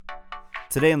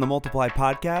Today on the Multiply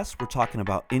podcast, we're talking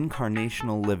about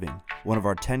incarnational living, one of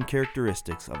our 10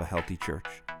 characteristics of a healthy church.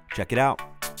 Check it out.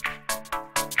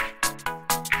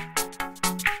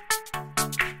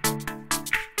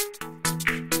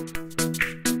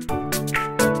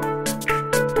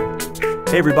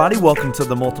 Hey everybody, welcome to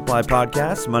the Multiply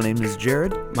podcast. My name is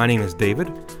Jared. My name is David.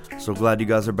 So glad you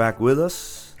guys are back with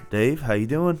us. Dave, how you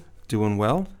doing? Doing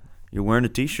well. You're wearing a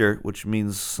t-shirt, which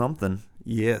means something.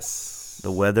 Yes.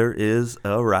 The weather is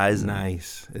a-rising.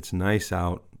 Nice. It's nice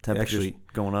out. Temperature's Actually,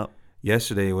 going up.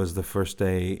 yesterday was the first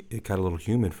day it got a little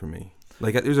humid for me.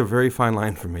 Like, there's a very fine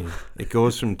line for me. It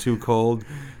goes from too cold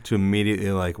to immediately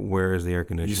like, where is the air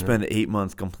conditioner? You spend 8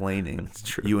 months complaining. That's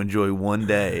true. You enjoy one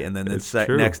day, and then the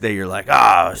true. next day you're like,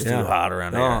 it's too hot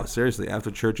around here. No, seriously. After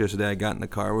church yesterday, I got in the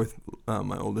car with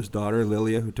my oldest daughter,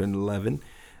 Lilia, who turned 11.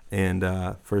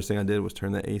 And first thing I did was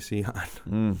turn the AC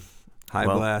on. High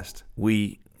blast.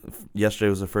 Yesterday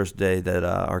was the first day that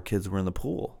our kids were in the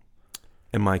pool.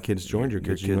 And my kids joined your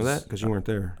kids. You know that? Because you weren't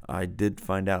there. I did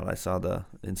find out. I saw the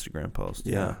Instagram post.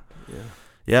 Yeah.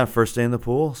 First day in the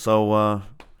pool. So,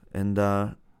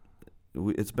 the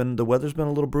weather's been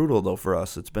a little brutal though for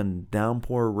us. It's been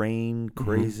downpour, rain,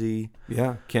 crazy. Mm-hmm.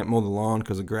 Yeah, can't mow the lawn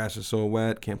because the grass is so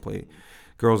wet. Can't play.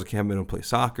 Girls can't be able to play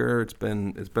soccer. It's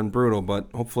been brutal, but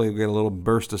hopefully we get a little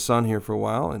burst of sun here for a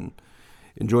while and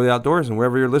enjoy the outdoors. And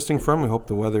wherever you're listening from, we hope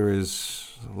the weather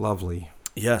is lovely.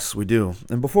 Yes, we do.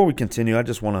 And before we continue, I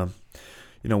just want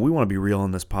to, we want to be real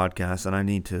in this podcast, and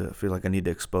I feel like I need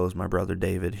to expose my brother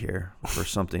David here for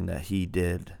something that he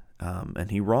did,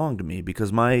 and he wronged me,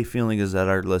 because my feeling is that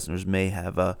our listeners may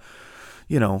have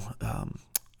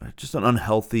just an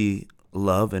unhealthy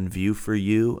love and view for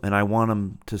you, and I want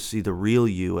them to see the real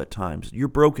you at times, your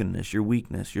brokenness, your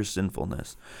weakness, your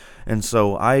sinfulness. And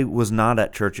so I was not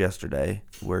at church yesterday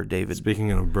where David... Speaking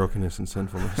of brokenness and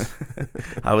sinfulness.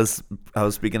 I was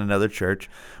speaking at another church,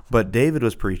 but David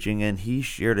was preaching, and he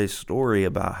shared a story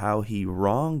about how he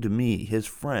wronged me, his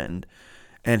friend,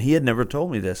 and he had never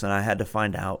told me this, and I had to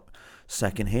find out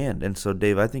secondhand. And so,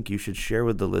 Dave, I think you should share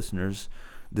with the listeners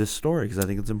this story, because I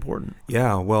think it's important.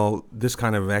 Yeah, well, this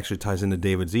kind of actually ties into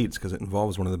David's Eats, because it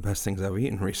involves one of the best things I've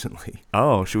eaten recently.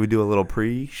 Oh, should we do a little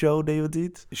pre-show David's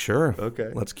Eats? Sure.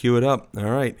 Okay. Let's cue it up.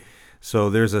 All right. So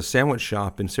there's a sandwich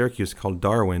shop in Syracuse called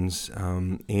Darwin's,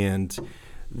 and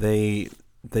they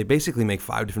basically make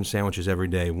 5 different sandwiches every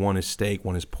day. One is steak,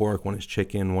 one is pork, one is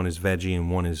chicken, one is veggie, and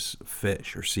one is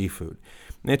fish or seafood.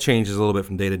 And it changes a little bit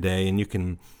from day to day, and you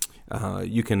can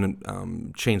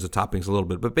change the toppings a little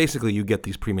bit, but basically you get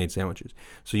these pre-made sandwiches.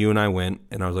 So you and I went,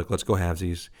 and I was like, let's go have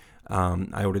these.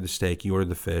 I ordered the steak, you ordered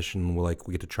the fish, and we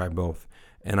get to try both.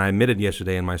 And I admitted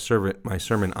yesterday in my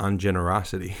sermon on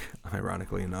generosity,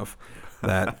 ironically enough,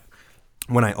 that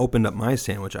when I opened up my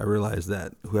sandwich, I realized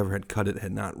that whoever had cut it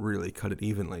had not really cut it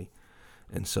evenly.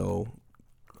 And so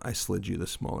I slid you the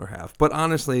smaller half. But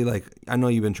honestly, I know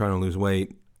you've been trying to lose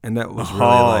weight, and that was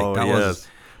really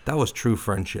that was true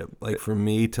friendship. Like, for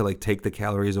me to take the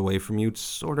calories away from you, it's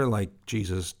sort of like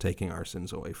Jesus taking our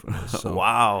sins away from us. So,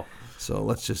 wow. So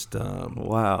let's just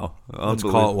wow. Let's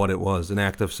call it what it was, an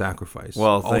act of sacrifice.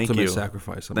 Well, thank you. Ultimate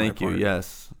sacrifice on my part. Thank you.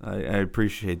 Yes, I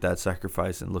appreciate that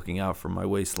sacrifice and looking out for my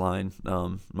waistline.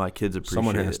 My kids appreciate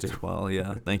Someone has it to. as well.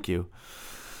 Yeah, thank you.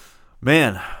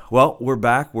 Man, well, we're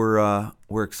back. We're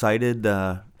excited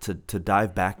to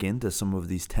dive back into some of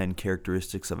these 10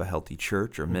 characteristics of a healthy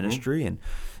church or ministry. And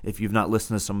if you've not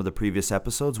listened to some of the previous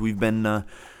episodes, we've been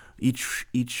each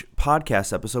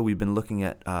podcast episode we've been looking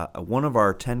at one of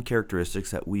our 10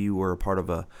 characteristics that we were a part of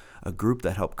a group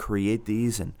that helped create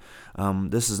these. And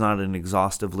this is not an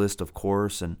exhaustive list, of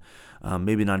course, and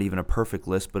maybe not even a perfect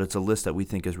list, but it's a list that we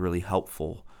think is really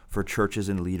helpful for churches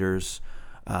and leaders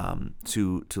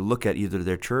to look at either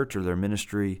their church or their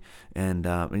ministry, and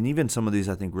even some of these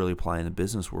I think really apply in the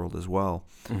business world as well.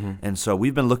 Mm-hmm. And so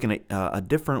we've been looking at a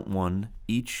different one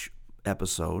each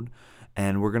episode,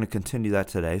 and we're going to continue that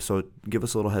today. So give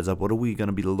us a little heads up. What are we going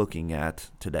to be looking at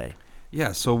today?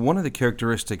 Yeah, so one of the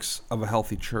characteristics of a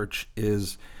healthy church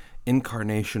is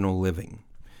incarnational living.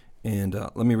 And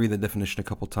let me read the definition a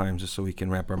couple times just so we can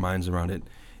wrap our minds around it.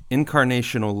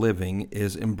 Incarnational living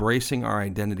is embracing our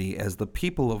identity as the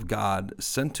people of God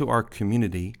sent to our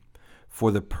community for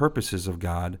the purposes of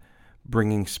God,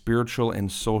 bringing spiritual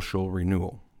and social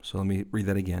renewal. So let me read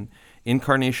that again.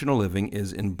 Incarnational living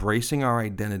is embracing our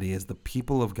identity as the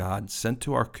people of God sent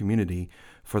to our community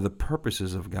for the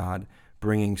purposes of God,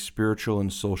 bringing spiritual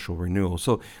and social renewal.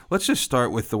 So let's just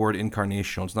start with the word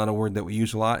incarnational. It's not a word that we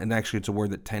use a lot, and actually it's a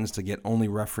word that tends to get only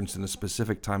referenced in a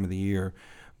specific time of the year.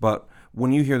 But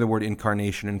when you hear the word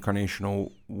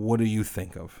incarnational, what do you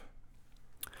think of?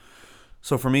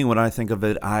 So for me, when I think of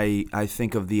it, I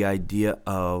think of the idea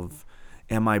of,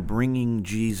 am I bringing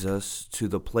Jesus to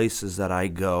the places that I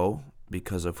go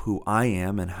because of who I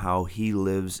am and how he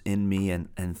lives in me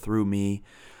and through me,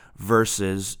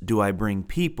 versus do I bring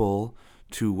people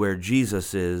to where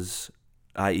Jesus is,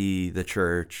 i.e. the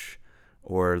church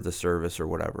or the service or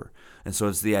whatever. And so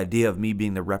it's the idea of me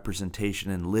being the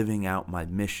representation and living out my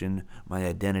mission, my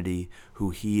identity,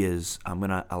 who he is. I'm going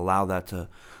to allow that to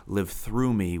live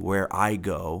through me where I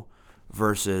go,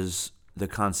 versus the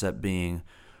concept being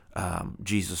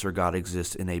Jesus or God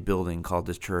exists in a building called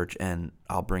this church, and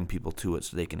I'll bring people to it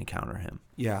so they can encounter him.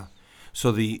 Yeah.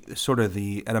 So the sort of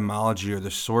the etymology or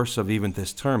the source of even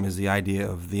this term is the idea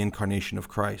of the incarnation of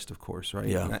Christ, of course, right?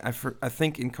 Yeah. And I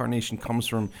think incarnation comes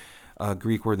from a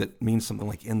Greek word that means something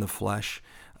like in the flesh.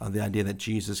 The idea that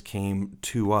Jesus came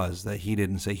to us, that he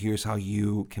didn't say, here's how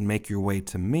you can make your way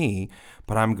to me,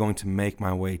 but I'm going to make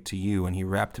my way to you. And he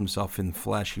wrapped himself in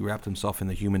flesh. He wrapped himself in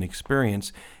the human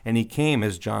experience. And he came,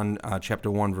 as John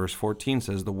chapter 1, verse 14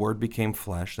 says, the word became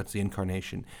flesh. That's the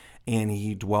incarnation. And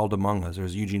he dwelled among us. Or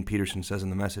as Eugene Peterson says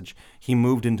in the message, he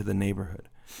moved into the neighborhood.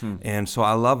 And so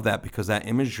I love that, because that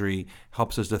imagery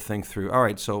helps us to think through, all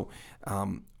right, so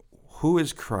who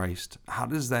is Christ? How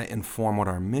does that inform what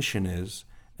our mission is?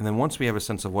 And then once we have a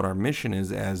sense of what our mission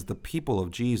is as the people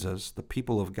of Jesus, the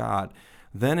people of God,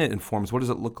 then it informs what does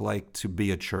it look like to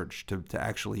be a church, to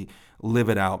actually live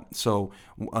it out. So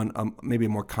maybe a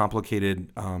more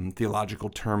complicated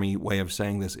theological termy way of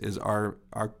saying this is our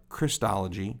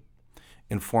Christology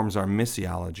informs our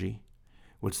missiology,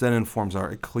 which then informs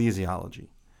our ecclesiology.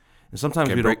 And sometimes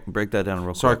we don't break that down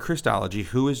real quick. So our Christology,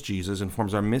 who is Jesus,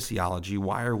 informs our missiology,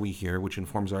 why are we here, which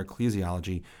informs our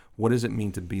ecclesiology, what does it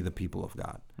mean to be the people of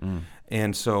God?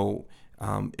 And so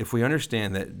if we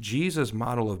understand that Jesus'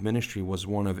 model of ministry was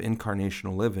one of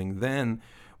incarnational living, then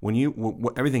when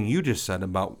everything you just said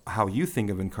about how you think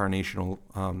of incarnational,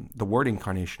 the word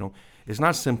incarnational, is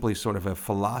not simply sort of a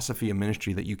philosophy of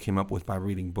ministry that you came up with by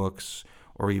reading books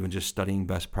or even just studying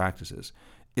best practices.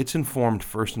 It's informed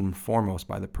first and foremost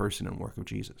by the person and work of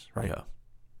Jesus, right?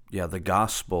 Yeah, the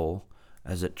gospel,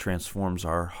 as it transforms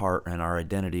our heart and our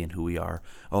identity and who we are,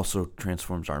 also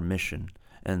transforms our mission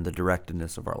and the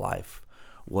directedness of our life,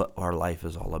 what our life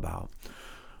is all about.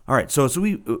 All right, so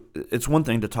it's one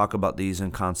thing to talk about these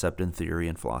in concept and theory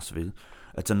and philosophy.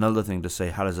 It's another thing to say,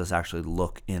 how does this actually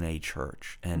look in a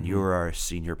church? And you're our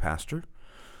senior pastor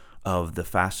of the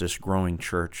fastest growing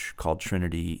church called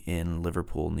Trinity in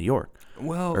Liverpool, New York.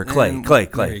 Well, or Clay.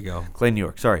 There you go. Clay, New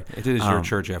York. Sorry. It is your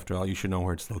church after all. You should know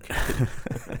where it's located.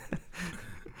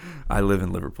 I live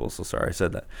in Liverpool, so sorry I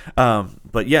said that.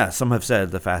 But yeah, some have said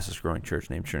the fastest growing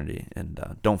church named Trinity,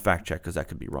 and don't fact check because that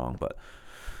could be wrong. But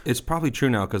it's probably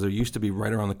true now, because there used to be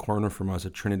right around the corner from us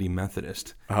a Trinity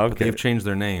Methodist. Okay. But they've changed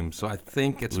their name, so I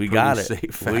think it's we pretty got it.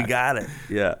 safe fact. We got it.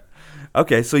 Yeah.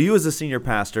 Okay, so you as a senior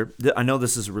pastor, I know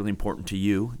this is really important to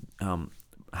you.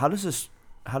 How does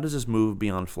this move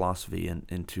beyond philosophy and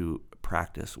into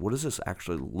practice? What does this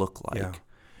actually look like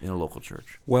in a local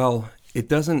church? Well, it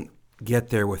doesn't get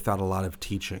there without a lot of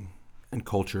teaching and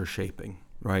culture shaping,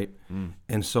 right?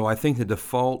 And so I think the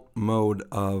default mode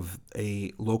of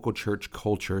a local church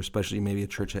culture, especially maybe a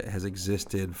church that has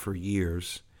existed for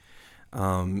years,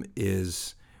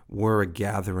 is we're a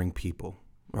gathering people,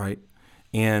 right?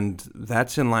 And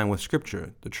that's in line with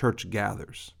Scripture. The church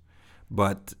gathers.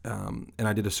 But, and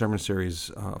I did a sermon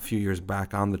series a few years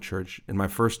back on the church, and the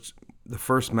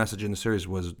first message in the series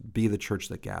was, be the church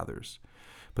that gathers.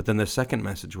 But then the second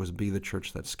message was, be the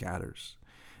church that scatters.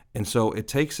 And so it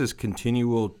takes this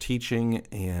continual teaching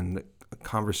and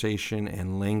conversation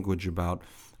and language about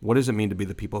what does it mean to be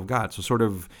the people of God. So sort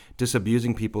of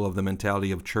disabusing people of the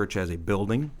mentality of church as a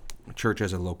building, church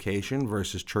as a location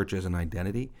versus church as an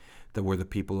identity, that we're the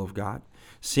people of God.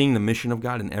 Seeing the mission of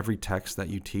God in every text that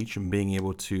you teach, and being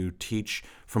able to teach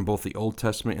from both the Old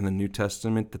Testament and the New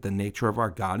Testament that the nature of our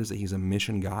God is that he's a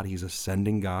mission God, he's a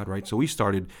sending God, right? So we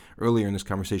started earlier in this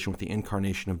conversation with the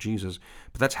incarnation of Jesus,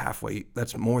 but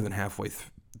that's more than halfway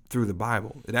through the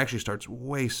Bible. It actually starts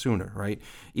way sooner, right?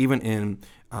 Even in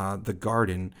the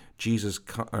garden,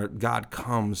 God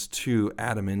comes to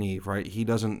Adam and Eve, right? He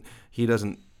doesn't.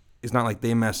 It's not like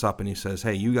they mess up and he says,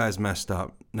 hey, you guys messed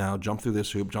up. Now jump through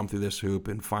this hoop,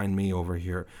 and find me over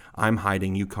here. I'm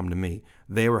hiding, you come to me.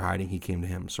 They were hiding, he came to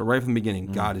him. So right from the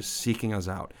beginning, God is seeking us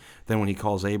out. Then when he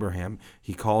calls Abraham,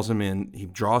 he calls him in, he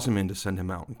draws him in to send him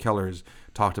out. And Keller has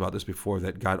talked about this before,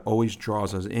 that God always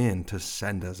draws us in to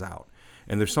send us out.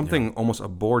 And there's something almost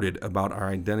aborted about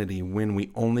our identity when we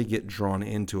only get drawn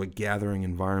into a gathering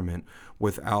environment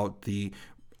without the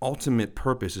ultimate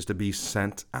purpose is to be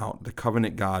sent out. The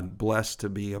covenant God, blessed to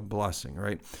be a blessing,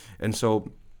 right? And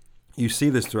so you see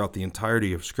this throughout the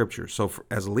entirety of Scripture. So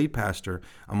as a lead pastor,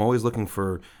 I'm always looking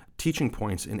for teaching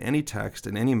points in any text,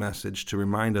 in any message, to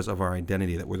remind us of our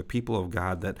identity, that we're the people of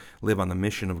God that live on the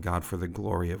mission of God for the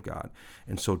glory of God.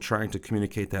 And so trying to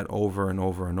communicate that over and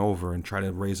over and over, and try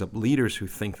to raise up leaders who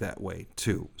think that way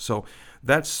too. So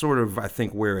that's sort of, I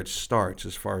think, where it starts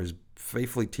as far as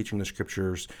faithfully teaching the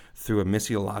Scriptures through a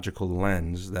missiological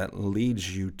lens that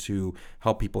leads you to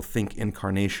help people think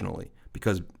incarnationally.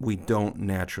 Because we don't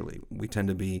naturally. We tend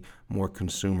to be more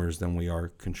consumers than we are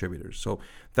contributors. So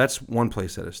that's one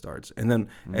place that it starts. And then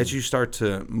as you start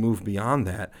to move beyond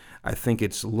that, I think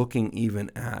it's looking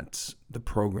even at the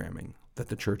programming that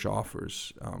the church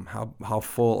offers, how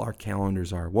full our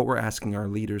calendars are, what we're asking our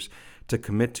leaders to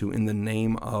commit to in the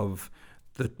name of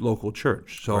the local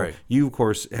church. So Right. You, of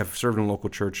course, have served in a local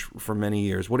church for many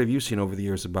years. What have you seen over the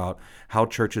years about how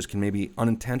churches can maybe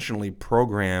unintentionally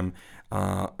program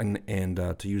and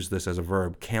to use this as a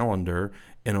verb, calendar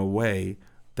in a way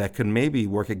that could maybe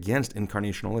work against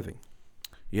incarnational living?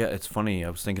 Yeah, it's funny. I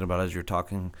was thinking about it as you're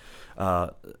talking.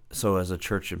 So as a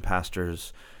church and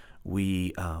pastors,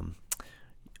 we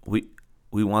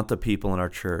want the people in our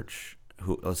church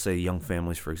who, let's say young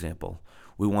families, for example,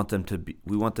 we want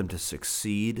them to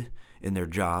succeed in their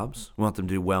jobs. We want them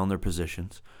to do well in their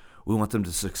positions. We want them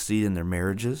to succeed in their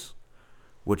marriages,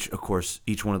 which, of course,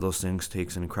 each one of those things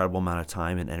takes an incredible amount of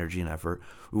time and energy and effort.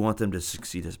 We want them to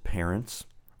succeed as parents,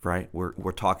 right?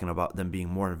 We're talking about them being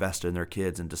more invested in their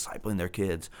kids and discipling their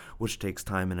kids, which takes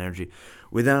time and energy.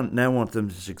 We now want them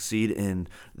to succeed in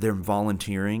their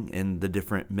volunteering in the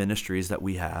different ministries that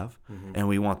we have, and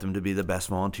we want them to be the best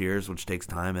volunteers, which takes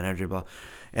time and energy.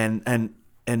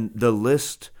 And the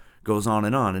list goes on.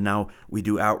 And now we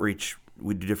do outreach.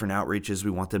 We do different outreaches.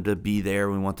 We want them to be there.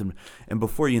 We want them, and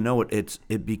before you know it,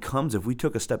 it becomes, if we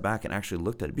took a step back and actually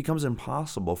looked at it, it becomes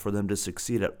impossible for them to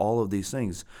succeed at all of these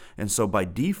things. And so by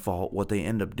default, what they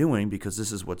end up doing, because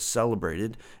this is what's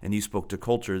celebrated, and you spoke to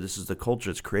culture, this is the culture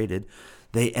that's created,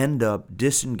 they end up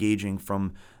disengaging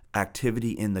from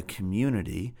activity in the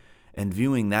community and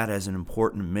viewing that as an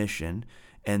important mission.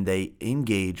 And they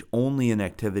engage only in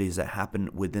activities that happen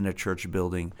within a church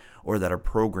building or that are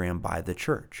programmed by the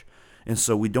church. And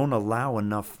so we don't allow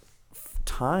enough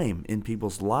time in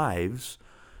people's lives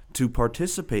to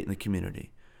participate in the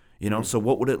community. So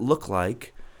what would it look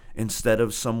like, instead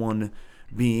of someone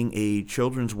being a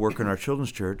children's worker in our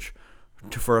children's church,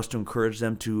 for us to encourage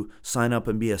them to sign up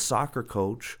and be a soccer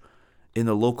coach in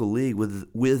the local league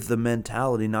with the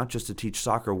mentality not just to teach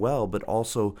soccer well, but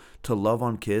also to love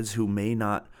on kids who may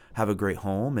not have a great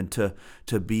home, and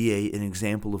to be an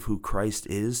example of who Christ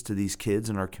is to these kids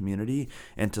in our community,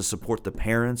 and to support the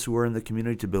parents who are in the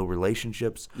community to build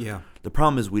relationships. Yeah. The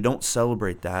problem is we don't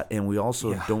celebrate that, and we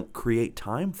also don't create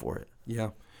time for it. Yeah.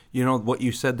 What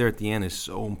you said there at the end is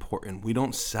so important. We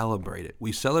don't celebrate it.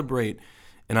 We celebrate,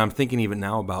 and I'm thinking even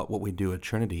now about what we do at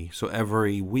Trinity. So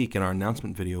every week in our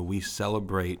announcement video, we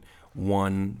celebrate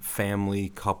one family,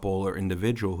 couple, or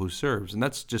individual who serves. And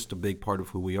that's just a big part of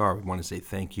who we are. We want to say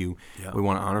thank you. Yeah. We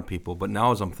want to honor people. But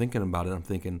now as I'm thinking about it, I'm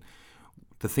thinking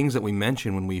the things that we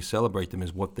mention when we celebrate them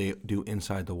is what they do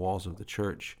inside the walls of the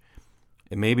church.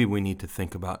 And maybe we need to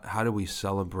think about, how do we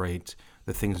celebrate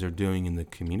the things they're doing in the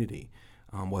community,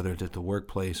 whether it's at the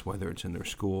workplace, whether it's in their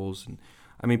schools. And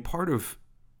I mean, part of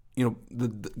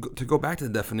to go back to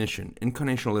the definition,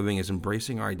 incarnational living is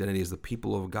embracing our identity as the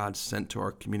people of God sent to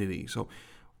our community. So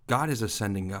God is a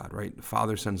sending God, right? The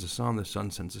Father sends the Son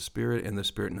sends the Spirit, and the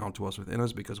Spirit now dwells within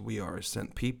us because we are a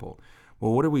sent people.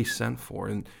 Well, what are we sent for?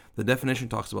 And the definition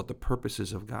talks about the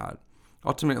purposes of God.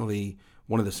 Ultimately,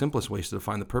 one of the simplest ways to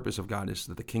define the purpose of God is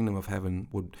that the kingdom of heaven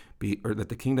would be, or that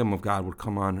the kingdom of God would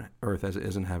come on earth as it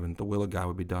is in heaven. The will of God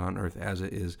would be done on earth as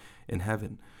it is in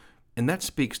heaven. And that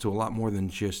speaks to a lot more than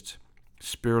just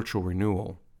spiritual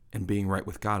renewal and being right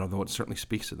with God, although it certainly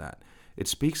speaks to that. It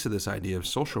speaks to this idea of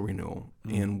social renewal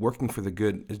and working for the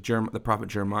good. As the prophet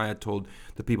Jeremiah told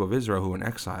the people of Israel who were in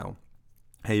exile,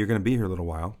 hey, you're going to be here a little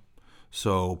while,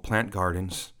 so plant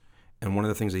gardens. And one of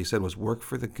the things that he said was work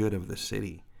for the good of the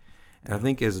city. And I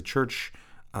think as a church,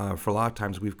 for a lot of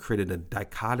times, we've created a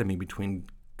dichotomy between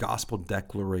gospel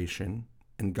declaration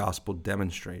and gospel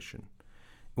demonstration.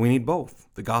 We need both.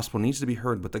 The gospel needs to be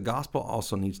heard, but the gospel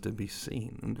also needs to be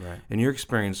seen. Right. In your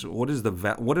experience, what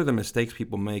are the mistakes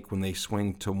people make when they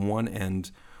swing to one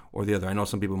end or the other. I know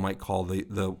some people might call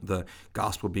the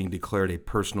gospel being declared a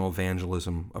personal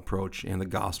evangelism approach, and the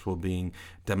gospel being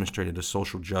demonstrated a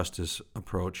social justice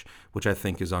approach, which I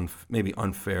think is maybe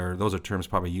unfair. Those are terms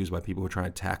probably used by people who are trying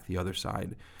to attack the other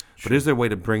side. Sure. But is there a way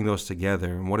to bring those together,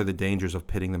 and what are the dangers of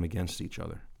pitting them against each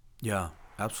other? Yeah,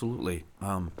 absolutely.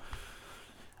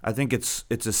 I think it's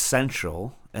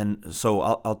essential, and so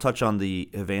I'll touch on the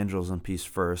evangelism piece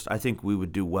first. I think we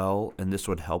would do well, and this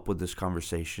would help with this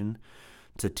conversation,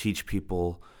 to teach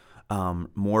people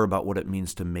more about what it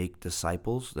means to make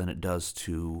disciples than it does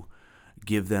to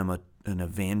give them an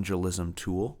evangelism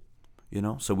tool.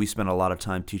 So we spend a lot of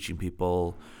time teaching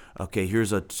people, okay,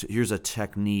 here's a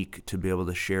technique to be able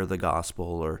to share the gospel,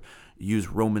 or use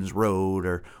Romans Road,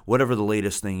 or whatever the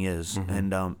latest thing is,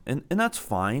 and that's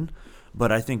fine. But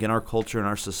I think in our culture, in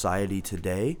our society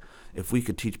today, if we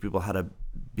could teach people how to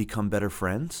become better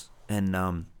friends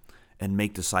and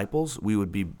make disciples, we would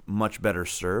be much better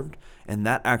served. And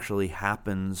that actually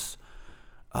happens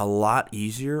a lot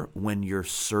easier when you're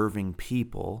serving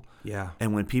people. Yeah.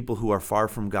 And when people who are far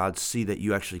from God see that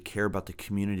you actually care about the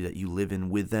community that you live in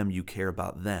with them, you care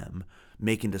about them,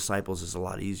 making disciples is a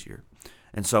lot easier.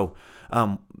 And so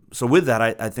with that,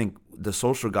 I think the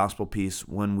social gospel piece,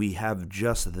 when we have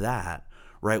just that,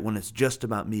 right, when it's just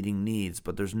about meeting needs,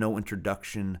 but there's no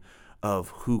introduction of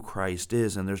who Christ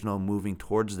is, and there's no moving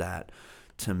towards that,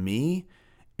 to me,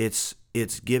 it's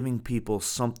giving people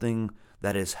something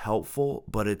that is helpful,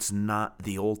 but it's not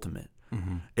the ultimate.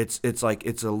 Mm-hmm. It's like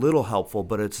it's a little helpful,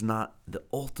 but it's not the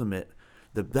ultimate,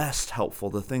 the best helpful,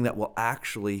 the thing that will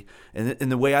actually, and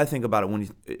the way I think about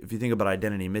it, if you think about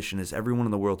identity and mission, is everyone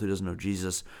in the world who doesn't know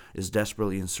Jesus is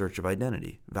desperately in search of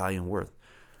identity, value, and worth.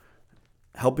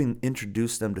 Helping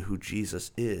introduce them to who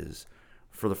Jesus is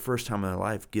for the first time in their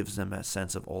life gives them that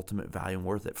sense of ultimate value and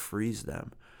worth that frees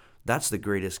them. That's the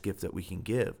greatest gift that we can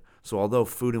give. So although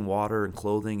food and water and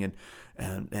clothing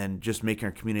and just making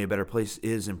our community a better place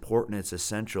is important, it's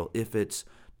essential, if it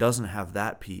doesn't have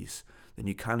that piece, then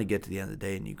you kind of get to the end of the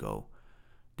day and you go,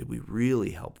 did we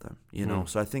really help them?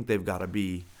 So I think they've got to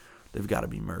be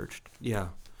merged. Yeah.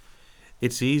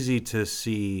 It's easy to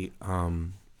see,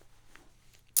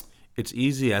 it's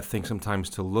easy, I think, sometimes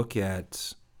to look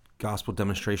at gospel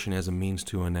demonstration as a means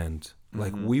to an end.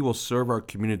 Like, we will serve our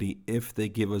community if they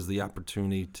give us the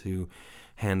opportunity to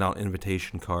hand out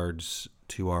invitation cards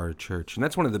to our church. And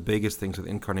that's one of the biggest things with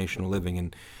incarnational living,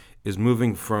 and is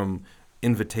moving from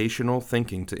invitational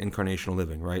thinking to incarnational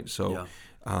living, right? So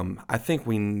I think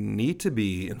we need to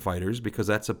be inviters, because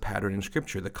that's a pattern in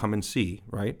Scripture, the come and see,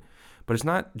 right? But it's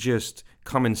not just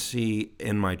come and see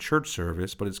in my church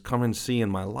service, but it's come and see in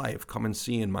my life, come and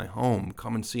see in my home,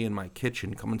 come and see in my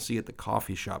kitchen, come and see at the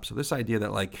coffee shop. So this idea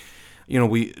that, like,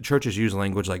 churches use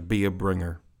language like be a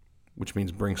bringer, which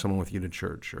means bring someone with you to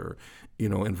church, or,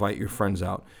 invite your friends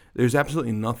out. There's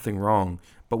absolutely nothing wrong.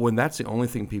 But when that's the only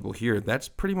thing people hear, that's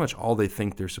pretty much all they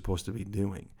think they're supposed to be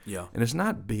doing. Yeah. And it's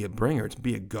not be a bringer, it's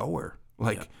be a goer.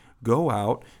 Like, go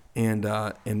out and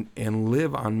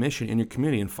live on mission in your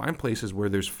community, and find places where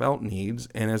there's felt needs.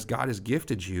 And as God has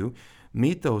gifted you,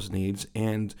 meet those needs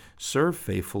and serve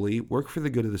faithfully, work for the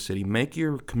good of the city, make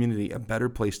your community a better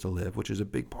place to live, which is a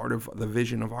big part of the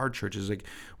vision of our church. Is like,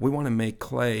 we want to make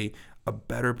Clay a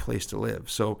better place to live.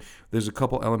 So there's a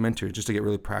couple elementary, just to get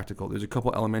really practical, there's a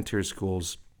couple elementary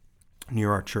schools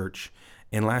near our church.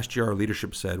 And last year, our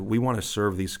leadership said, we want to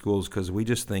serve these schools because we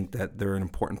just think that they're an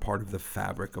important part of the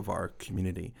fabric of our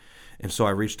community. And so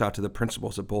I reached out to the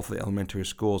principals at both of the elementary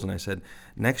schools, and I said,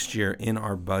 next year in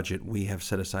our budget, we have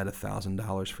set aside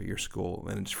 $1,000 for your school.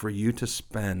 And it's for you to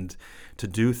spend to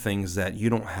do things that you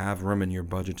don't have room in your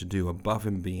budget to do, above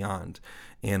and beyond.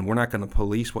 And we're not going to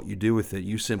police what you do with it.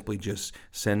 You simply just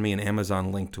send me an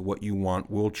Amazon link to what you want.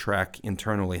 We'll track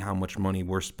internally how much money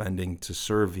we're spending to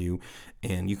serve you,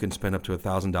 and you can spend up to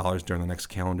 $1,000 during the next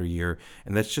calendar year.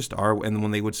 And that's just and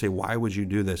when they would say, why would you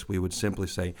do this? We would simply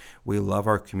say, we love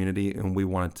our community and we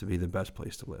want it to be the best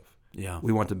place to live. Yeah.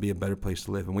 We want to be a better place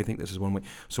to live, and we think this is one way.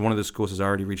 So one of the schools has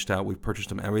already reached out. We've purchased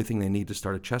them everything they need to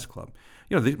start a chess club.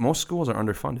 Most schools are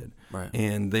underfunded, right?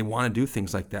 And they want to do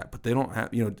things like that, but they don't have,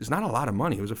 it's not a lot of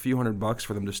money. It was a few $100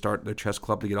 for them to start their chess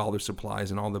club, to get all their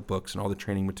supplies and all the books and all the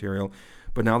training material.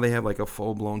 But now they have like a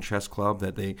full-blown chess club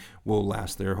that they will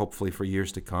last there hopefully for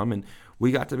years to come. And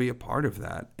we got to be a part of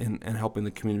that and helping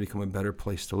the community become a better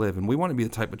place to live. And we want to be the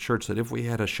type of church that if we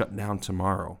had to shut down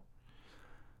tomorrow,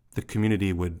 the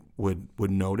community would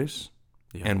notice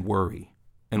and worry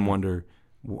and wonder,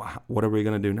 what are we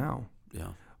going to do now?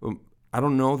 Yeah. I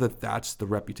don't know that that's the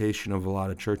reputation of a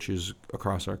lot of churches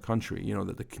across our country,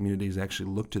 that the communities actually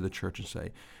look to the church and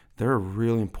say, they're a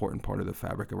really important part of the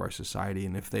fabric of our society.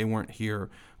 And if they weren't here,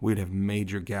 we'd have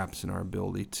major gaps in our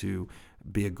ability to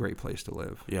be a great place to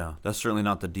live. Yeah, that's certainly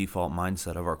not the default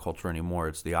mindset of our culture anymore.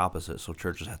 It's the opposite. So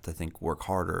churches have to work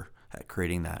harder at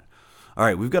creating that. All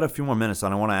right, we've got a few more minutes,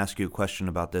 and I want to ask you a question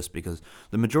about this because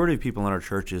the majority of people in our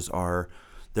churches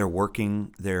they're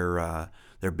working, they're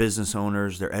business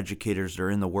owners, they're educators, they're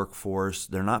in the workforce,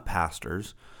 they're not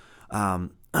pastors.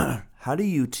 How do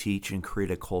you teach and create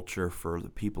a culture for the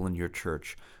people in your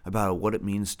church about what it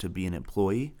means to be an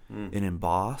employee,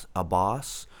 a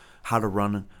boss, how to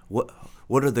run,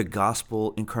 what are the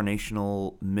gospel,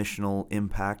 incarnational, missional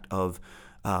impact of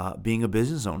being a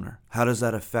business owner? How does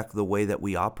that affect the way that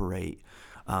we operate?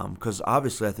 Because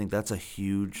obviously I think that's a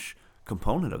huge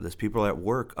component of this. People are at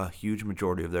work a huge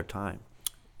majority of their time.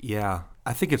 Yeah,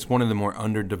 I think it's one of the more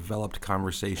underdeveloped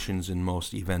conversations in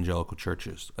most evangelical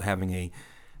churches, having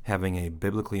a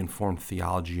biblically informed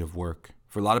theology of work.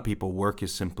 For a lot of people, work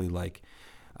is simply like,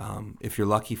 if you're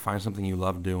lucky, find something you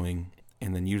love doing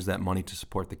and then use that money to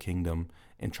support the kingdom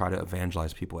and try to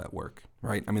evangelize people at work,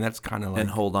 right? I mean, that's kind of like... And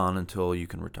hold on until you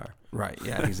can retire. Right,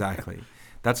 yeah, exactly.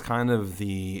 That's kind of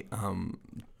the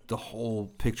whole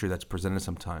picture that's presented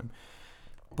sometimes.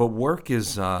 But work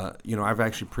is, I've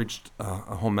actually preached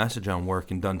a whole message on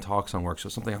work and done talks on work, so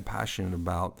it's something I'm passionate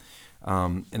about.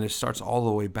 And it starts all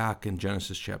the way back in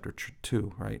Genesis chapter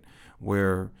 2, right,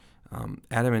 where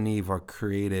Adam and Eve are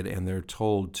created and they're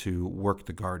told to work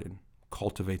the garden,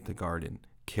 cultivate the garden,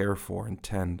 care for and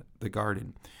tend the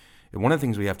garden. And one of the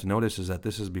things we have to notice is that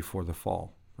this is before the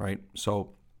fall, right?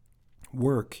 So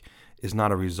work is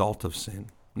not a result of sin.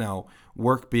 Now,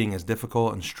 work being as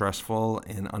difficult and stressful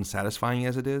and unsatisfying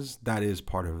as it is, that is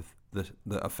part of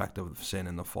the effect of sin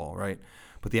in the fall, right?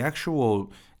 But the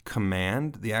actual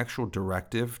command, the actual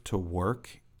directive to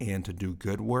work and to do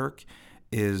good work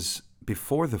is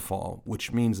before the fall,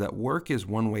 which means that work is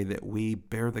one way that we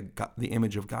bear the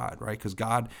image of God, right? Because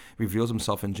God reveals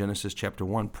himself in Genesis chapter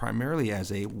 1 primarily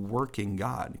as a working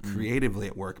God, creatively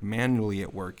at work, manually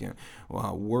at work,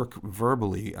 work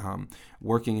verbally,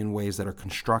 working in ways that are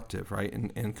constructive, right?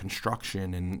 And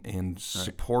construction and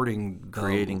supporting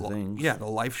creating things. Yeah, the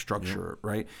life structure,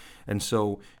 right? And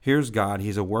so here's God.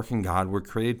 He's a working God. We're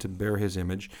created to bear his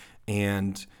image.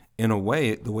 And in a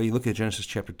way, the way you look at Genesis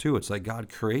chapter 2, it's like God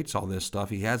creates all this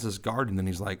stuff. He has this garden, and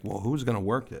he's like, well, who's going to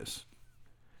work this?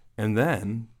 And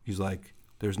then he's like,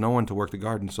 there's no one to work the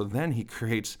garden. So then he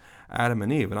creates Adam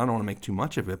and Eve. And I don't want to make too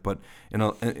much of it, but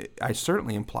it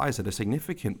certainly implies that a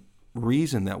significant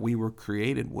reason that we were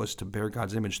created was to bear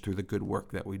God's image through the good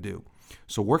work that we do.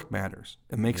 So work matters.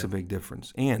 It makes a big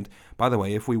difference. And, by the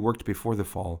way, if we worked before the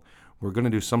fall, we're going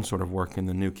to do some sort of work in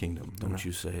the new kingdom. Don't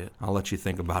you say it. I'll let you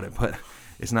think about it, but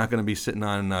it's not going to be sitting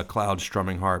on clouds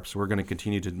strumming harps. We're going to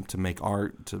continue to make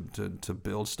art, to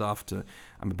build stuff,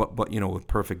 but with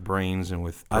perfect brains and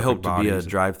with perfect I hope to be a bodies.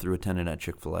 drive-through attendant at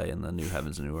Chick-fil-A in the new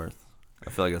heavens and new earth.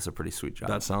 I feel like that's a pretty sweet job.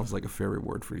 That sounds like a fair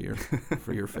reward for your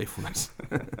faithfulness.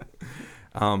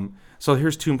 So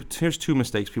here's two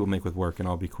mistakes people make with work, and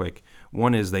I'll be quick.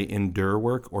 One is they endure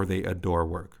work or they adore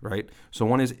work, right? So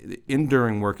one is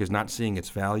enduring work is not seeing its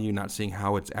value, not seeing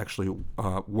how it's actually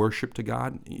worship to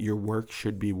God. Your work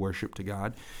should be worship to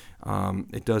God.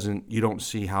 You don't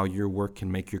see how your work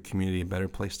can make your community a better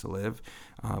place to live.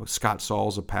 Scott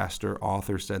Sauls, a pastor,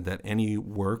 author, said that any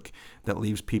work that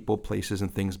leaves people, places,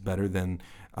 and things better than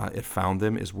it found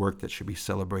them is work that should be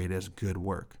celebrated as good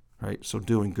work, right? So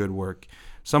doing good work.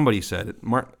 Somebody said it.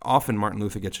 Often Martin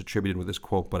Luther gets attributed with this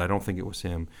quote, but I don't think it was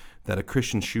him, that a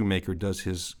Christian shoemaker does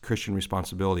his Christian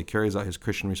responsibility, carries out his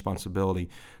Christian responsibility,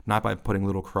 not by putting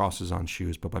little crosses on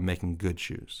shoes, but by making good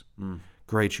shoes.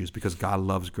 Great shoes, because God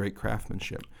loves great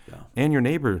craftsmanship. Yeah. And your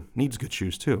neighbor needs good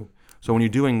shoes too. So when you're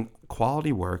doing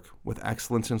quality work with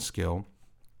excellence and skill,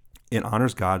 it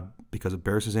honors God because it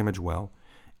bears his image well,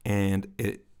 and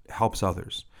it helps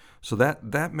others. So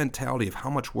that mentality of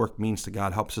how much work means to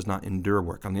God helps us not endure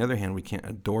work. On the other hand, we can't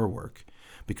adore work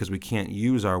because we can't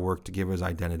use our work to give us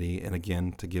identity. And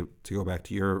again, to go back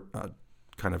to your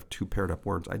kind of two paired up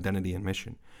words, identity and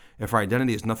mission. If our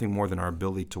identity is nothing more than our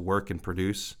ability to work and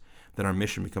produce, then our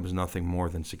mission becomes nothing more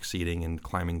than succeeding and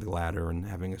climbing the ladder and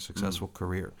having a successful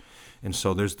career. And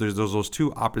so there's those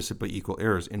two opposite but equal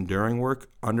errors: enduring work,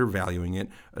 undervaluing it;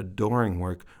 adoring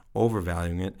work,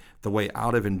 overvaluing it. The way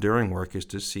out of enduring work is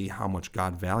to see how much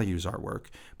God values our work,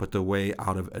 but the way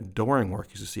out of adoring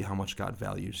work is to see how much God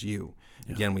values you.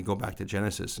 Yeah. Again, we go back to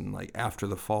Genesis, and like after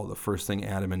the fall, the first thing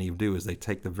Adam and Eve do is they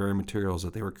take the very materials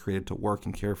that they were created to work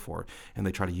and care for, and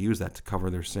they try to use that to cover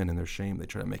their sin and their shame. They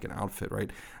try to make an outfit, right,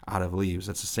 out of leaves.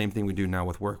 That's the same thing we do now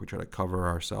with work. We try to cover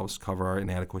ourselves, cover our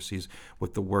inadequacies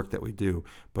with the work that we do.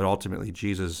 But ultimately,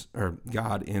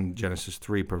 God in Genesis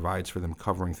 3 provides for them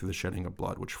covering through the shedding of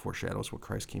blood, which foreshadows what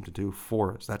Christ came to do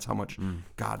for us. That's how much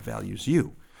God values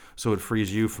you. So it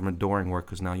frees you from adoring work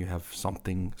because now you have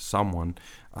someone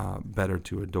better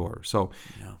to adore. So,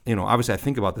 obviously I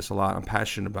think about this a lot. I'm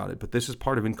passionate about it, but this is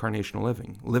part of incarnational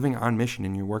living on mission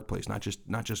in your workplace, not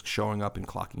just showing up and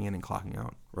clocking in and clocking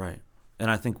out. Right. And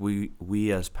I think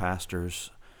we as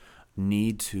pastors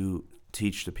need to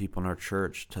teach the people in our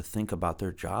church to think about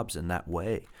their jobs in that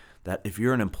way. That if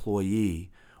you're an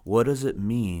employee, what does it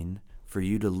mean for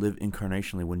you to live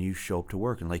incarnationally when you show up to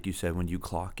work? And like you said, when you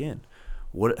clock in,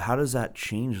 how does that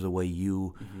change the way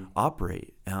you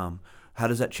operate? How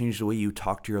does that change the way you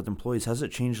talk to your other employees? How does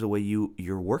it change the way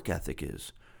your work ethic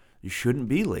is? You shouldn't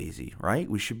be lazy, right?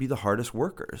 We should be the hardest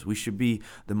workers. We should be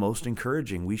the most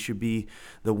encouraging. We should be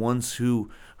the ones who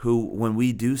when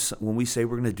we say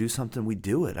we're going to do something, we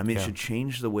do it. I mean, It should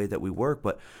change the way that we work.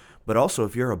 But also,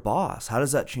 if you're a boss, how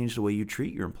does that change the way you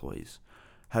treat your employees?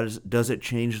 Does it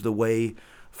change the way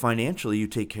financially you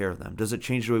take care of them? Does it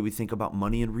change the way we think about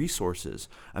money and resources?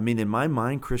 I mean, in my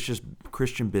mind,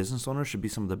 Christian business owners should be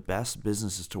some of the best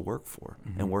businesses to work for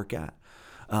and work at.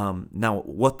 Now,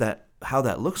 how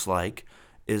that looks like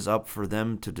is up for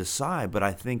them to decide, but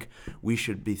I think we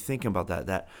should be thinking about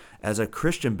that as a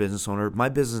Christian business owner, my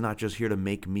business is not just here to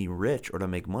make me rich or to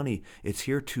make money. It's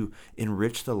here to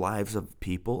enrich the lives of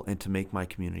people and to make my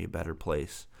community a better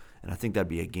place. And I think that'd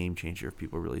be a game changer if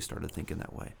people really started thinking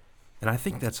that way. And I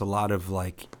think that's a lot of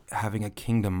like having a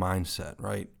kingdom mindset,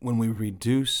 right? When we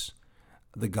reduce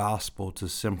the gospel to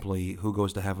simply who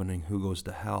goes to heaven and who goes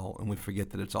to hell, and we forget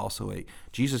that it's also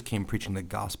Jesus came preaching the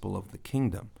gospel of the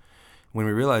kingdom. When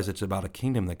we realize it's about a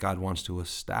kingdom that God wants to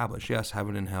establish, yes,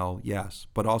 heaven and hell, yes,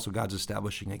 but also God's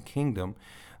establishing a kingdom,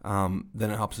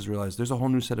 then it helps us realize there's a whole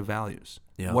new set of values.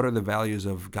 Yeah. What are the values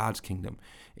of God's kingdom?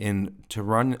 And to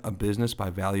run a business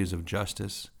by values of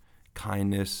justice,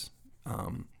 kindness,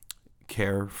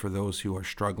 care for those who are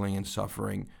struggling and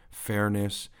suffering,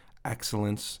 fairness,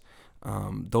 excellence,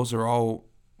 those are all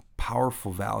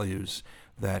powerful values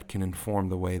that can inform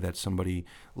the way that somebody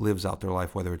lives out their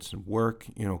life, whether it's in work,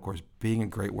 of course, being a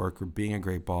great worker, being a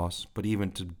great boss, but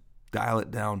even to dial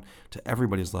it down to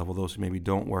everybody's level, those who maybe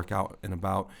don't work out and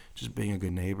about, just being a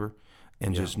good neighbor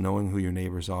and just knowing who your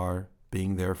neighbors are,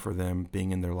 being there for them,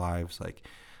 being in their lives. Like,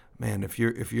 man, if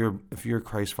you're a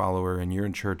Christ follower and you're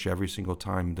in church every single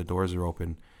time the doors are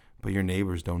open, but your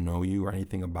neighbors don't know you or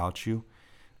anything about you,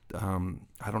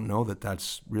 I don't know that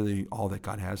that's really all that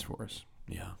God has for us.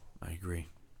 Yeah, I agree.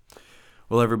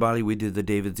 Well, everybody, we did the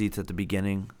David's Eats at the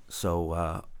beginning,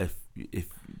 so if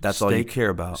that's all you care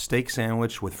about. Steak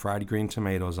sandwich with fried green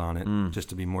tomatoes on it, just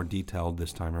to be more detailed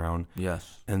this time around.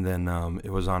 Yes. And then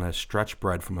it was on a stretch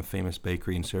bread from a famous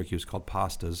bakery in Syracuse called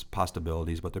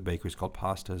Pastabilities, but their bakery's called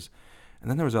Pastas. And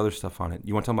then there was other stuff on it.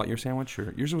 You want to talk about your sandwich?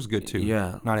 Or yours was good too.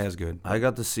 Yeah. Not as good. I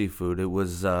got the seafood. It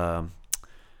was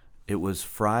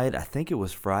fried, I think it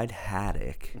was fried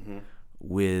haddock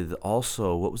with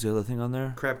also, what was the other thing on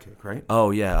there? Crab cake, right?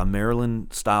 Oh, yeah, a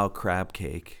Maryland-style crab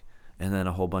cake. And then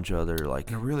a whole bunch of other, like...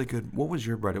 And a really good... What was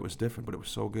your bread? It was different, but it was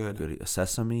so good. A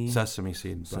sesame seed. Sesame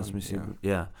seed,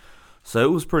 yeah. So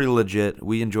it was pretty legit.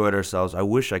 We enjoyed ourselves. I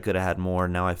wish I could have had more.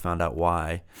 Now I found out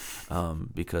why.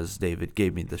 Because David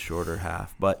gave me the shorter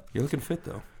half. But you're looking fit,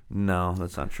 though. No,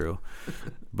 that's not true.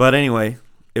 But anyway,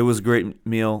 it was a great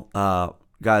meal.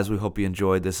 Guys, we hope you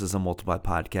enjoyed. This is a Multiply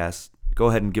podcast. Go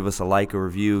ahead and give us a like, a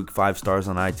review, 5 stars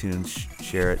on iTunes.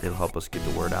 Share it. It'll help us get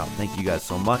the word out. Thank you guys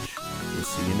so much. We'll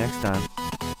see you next time.